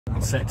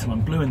Set till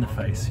I'm blue in the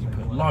face, you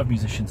put live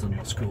musicians on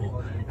your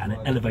score and it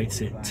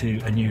elevates it to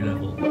a new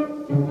level.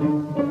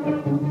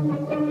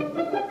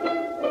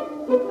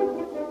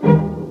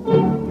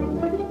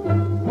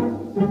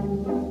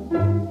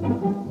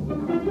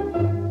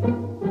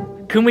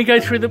 Can we go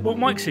through what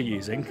mics you're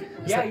using?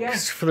 Yeah.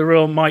 For the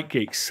real mic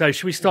geeks. So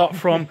should we start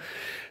from,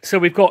 so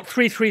we've got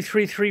 3, 3,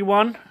 3, 3,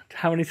 1.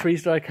 How many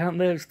threes did I count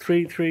there? It's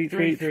 3, 3,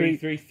 3, 3,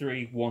 3,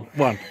 3, 1.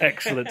 1.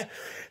 Excellent.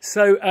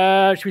 So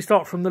should we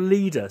start from the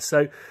leader?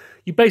 So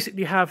you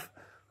basically have,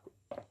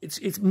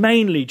 it's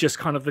mainly just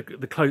kind of the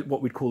close,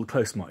 what we'd call the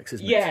close mics,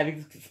 isn't it? Yeah,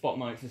 the spot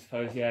mics, I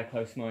suppose. Yeah,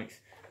 close mics.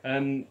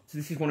 So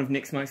this is one of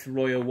Nick's mics, the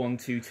Royal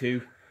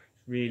 122.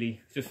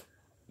 Really,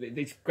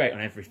 it's great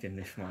on everything.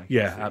 This mic.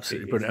 Yeah,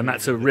 absolutely brilliant. And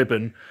that's a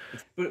ribbon.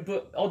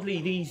 But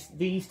oddly,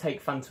 these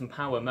take phantom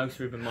power. Most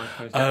ribbon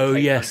microphones don't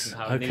take yes,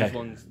 phantom power. okay. These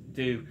ones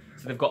do.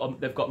 So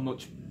they've got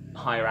much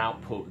higher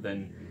output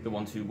than the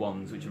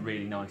 121s, which are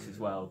really nice as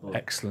well. But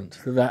excellent.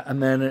 So that,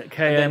 and then at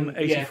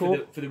KM84? Yeah,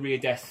 for the rear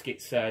desk,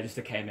 it's just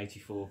a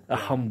KM84. A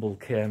humble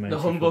KM84. The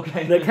humble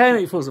KM84. The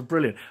KM84s are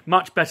brilliant.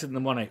 Much better than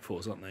the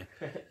 184s, aren't they?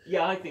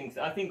 Yeah, I think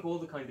so. I think all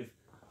the kind of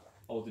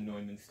older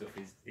Neumann stuff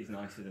is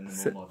nicer than the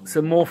more modern.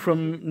 So more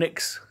from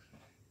Nick's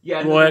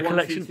Royal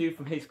collection?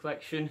 From his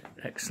collection.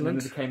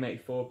 Excellent. The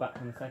KM84 back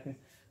on the second.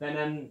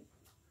 Then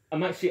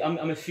I'm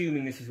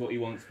assuming this is what he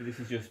wants, but this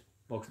is just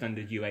bog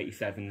standard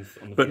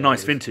U87s on the. But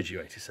nice vintage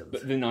U87s.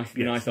 But the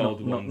nice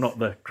older ones. Not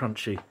the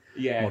crunchy.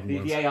 Yeah, modern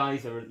ones. The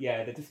AIs are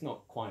they're just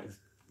not quite as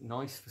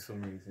nice for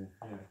some reason.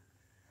 Yeah.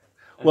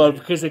 Well,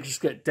 because they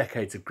just get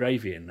decades of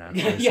gravy in now.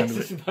 Yes,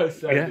 I suppose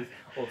so. Yeah.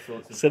 All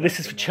sorts of so this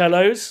is for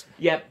cellos.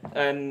 Yep,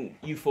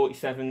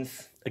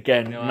 U47s.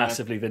 Again,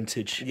 massively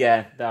vintage.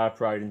 Yeah, they're our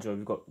pride and joy.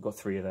 We've got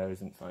 3 of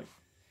those, and it's like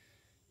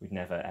we'd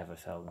never ever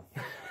sell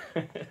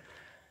them.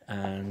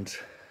 And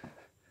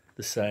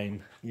the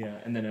same. Yeah,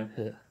 and then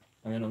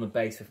on the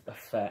base a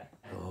FET.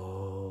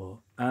 Oh,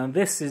 and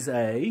this is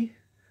a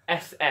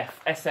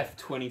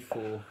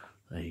SF24.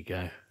 There you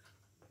go.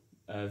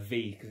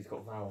 V, because it's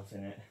got valves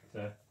in it.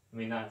 So I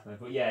mean that's nice.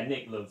 But yeah,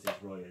 Nick loves his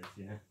Royals,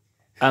 you know.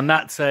 And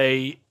that's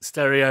a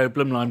stereo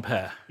Blumline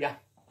pair. Yeah,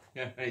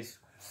 it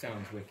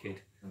sounds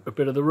wicked. A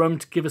bit of the room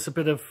to give us a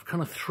bit of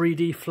kind of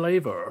 3D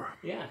flavour.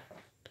 Yeah.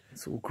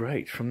 It's all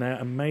great from their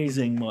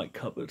amazing mic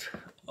cupboard.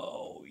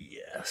 Oh,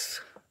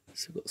 yes.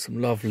 So we've got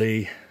some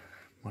lovely,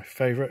 my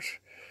favourite,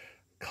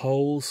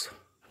 Coles.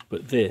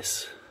 But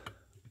this,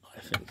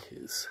 I think,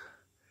 is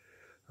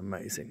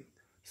amazing.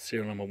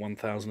 Serial number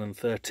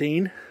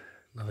 1013.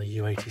 Another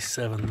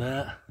U87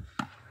 there.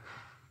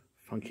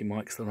 Funky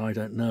mics that I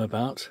don't know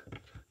about.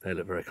 They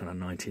look very kind of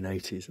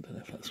 1980s, I don't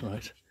know if that's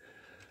right.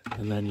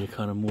 And then your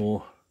kind of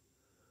more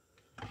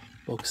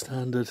bog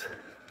standard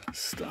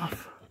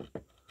stuff.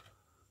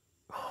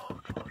 Oh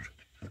God,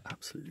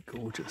 absolutely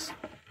gorgeous.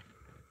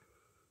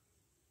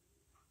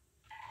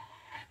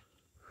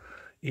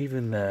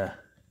 Even their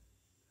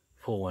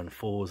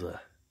 414s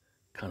are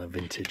kind of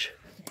vintage.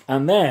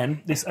 And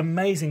then this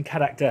amazing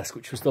Kadak desk,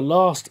 which was the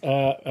last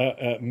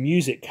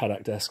music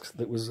Kadak desk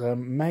that was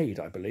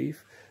made, I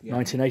believe,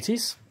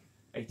 1980s.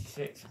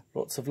 86.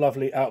 Lots of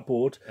lovely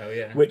outboard,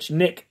 which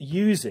Nick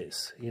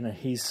uses. You know,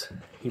 he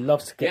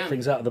loves to get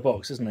things out of the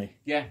box, isn't he?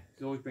 Yeah,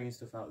 he's always bringing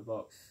stuff out of the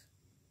box.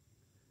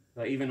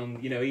 Like even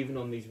on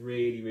these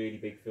really, really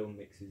big film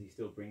mixes, he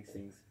still brings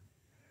things.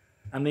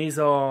 And these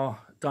are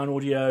Dyne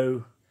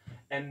Audio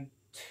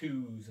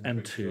M2s.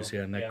 M2s, sure.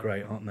 Yeah, and they're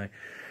great, aren't they?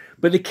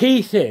 But the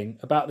key thing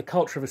about the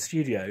culture of a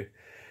studio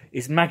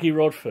is Maggie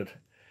Rodford.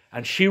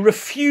 And she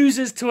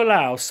refuses to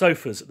allow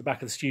sofas at the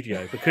back of the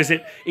studio because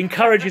it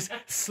encourages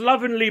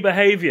slovenly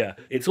behaviour.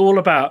 It's all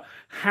about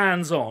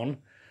hands-on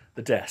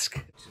the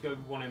desk. Let's go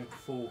with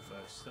 1M4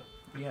 first.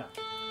 Yeah,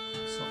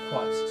 it's not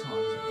quite as time,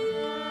 is it?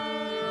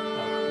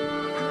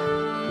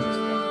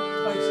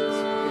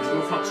 It's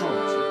more fluxon,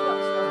 actually.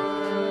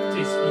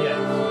 It is, yeah.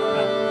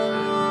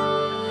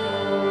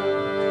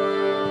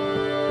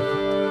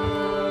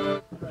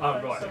 Oh,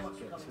 right.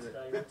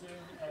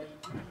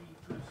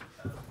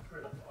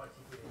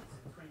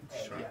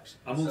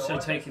 I'm also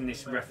taking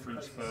this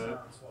reference for,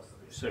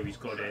 so he's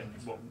got it,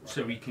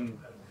 so he can,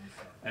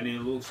 and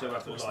he'll also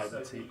have like,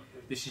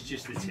 this is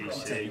just the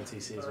TC.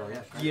 TC as well,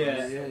 yeah.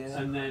 Yeah,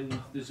 and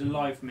then there's a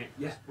live mix,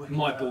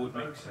 my board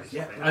mix,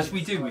 as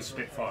we do with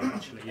Spitfire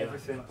actually. Yeah.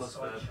 Everything plus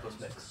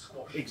mix.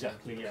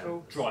 Exactly, yeah.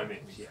 Dry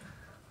mix, yeah.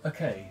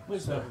 Okay,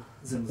 where's the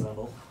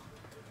Zimzabble?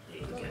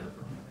 There you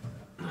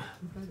go.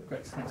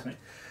 Great, thanks mate.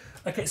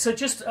 Okay, so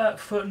just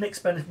for Nick's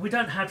benefit, we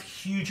don't have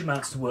huge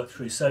amounts to work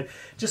through, so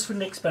just for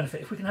Nick's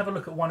benefit, if we can have a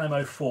look at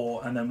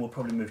 1M04 and then we'll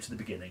probably move to the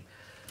beginning.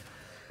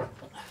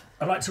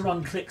 I'd like to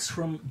run clicks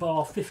from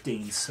bar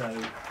 15, so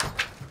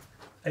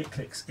 8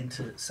 clicks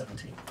into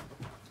 17.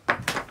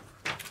 Are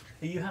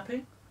you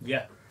happy?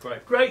 Yeah,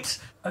 great. Great!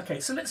 Okay,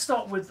 so let's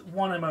start with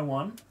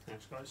 1M01.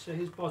 That's right, so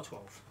here's bar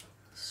 12.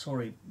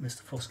 Sorry,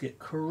 Mr. Foskett,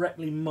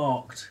 correctly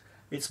marked.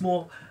 It's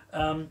more...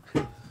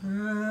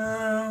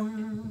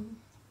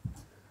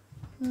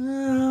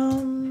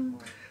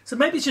 So So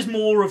maybe it's just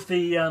more of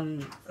the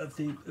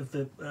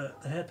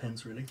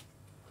hairpins, really.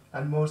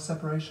 And more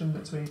separation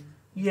between.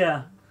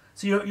 Yeah.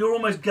 So you're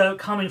almost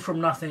coming from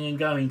nothing and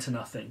going to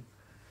nothing.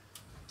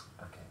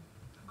 Okay.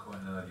 Quite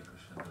an early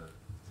push of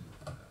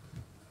the.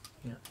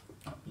 Yeah.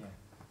 Yeah.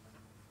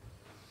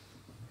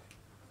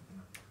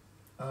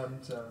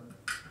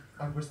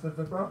 And was the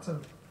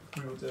vibrato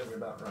we were doing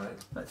about right?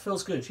 That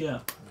feels good, yeah.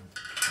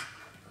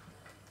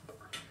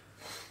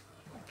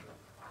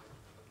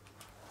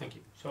 Thank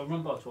you. So I'll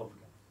run bar 12 again.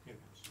 Here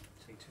it goes.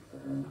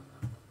 T2.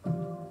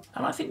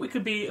 And I think we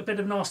could be a bit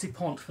of nasty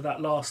pont for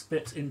that last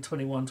bit in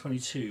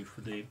 21-22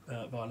 for the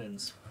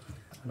violins.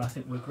 And I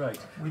think we're great.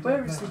 We Where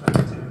don't is play the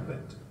 22,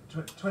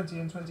 but 20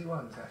 and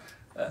 21, is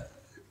that?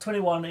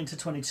 21 into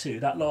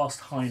 22, that last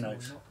high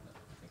note.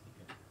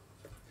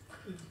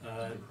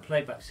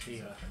 Playback's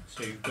here.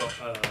 So you've got,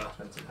 how's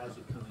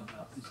it coming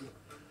up? Is it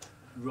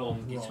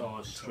Ron,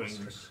 guitars,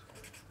 strings.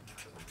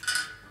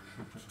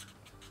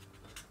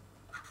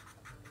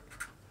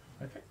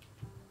 Okay.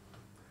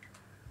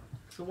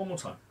 So one more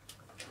time.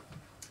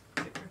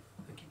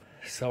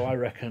 So I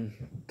reckon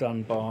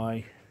done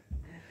by,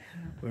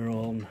 we're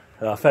on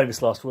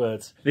famous last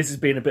words. This has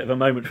been a bit of a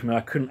moment for me.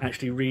 I couldn't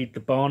actually read the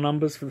bar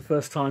numbers for the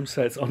first time,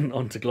 so it's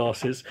onto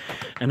glasses.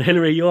 And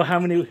Hilary, you're how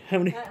many?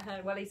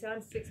 Well, he said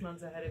I'm 6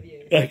 months ahead of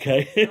you.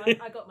 Okay. So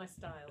I got my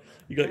style.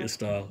 You got your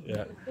style,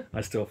 yeah. I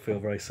still feel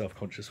very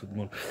self-conscious with them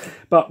on.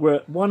 But we're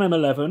at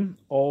 1M11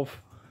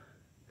 of,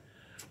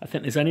 I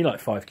think there's only like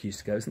 5 cues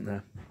to go, isn't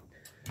there?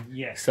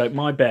 Yes. So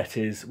my bet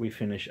is we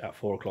finish at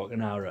 4 o'clock,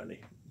 an hour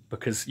early,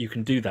 because you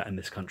can do that in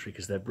this country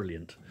because they're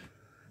brilliant.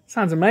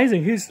 Sounds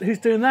amazing. Who's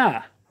doing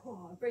that?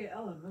 Oh, bring it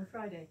on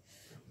Friday.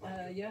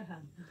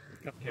 Johan.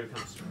 Here it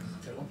comes.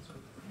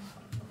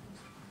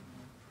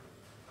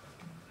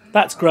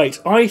 That's great.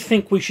 I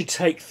think we should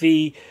take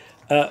the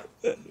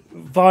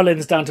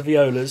violins down to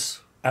violas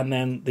and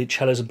then the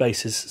cellos and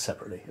basses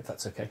separately, if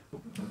that's okay.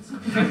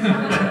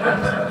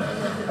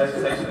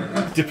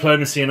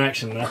 Diplomacy in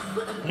action there.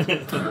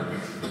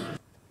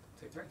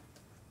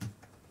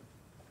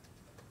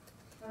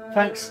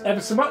 Thanks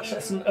ever so much.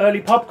 That's an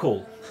early pub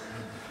call.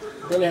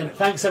 Brilliant.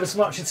 Thanks ever so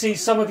much. And see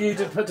some of you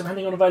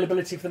depending on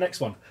availability for the next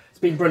one. It's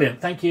been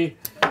brilliant. Thank you.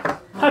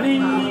 Happy.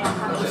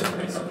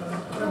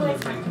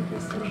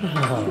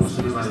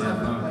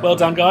 Well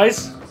done,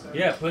 guys.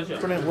 Yeah, pleasure.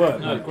 Brilliant work.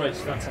 No, great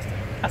stuff. Fantastic.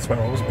 That's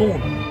where I was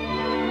born.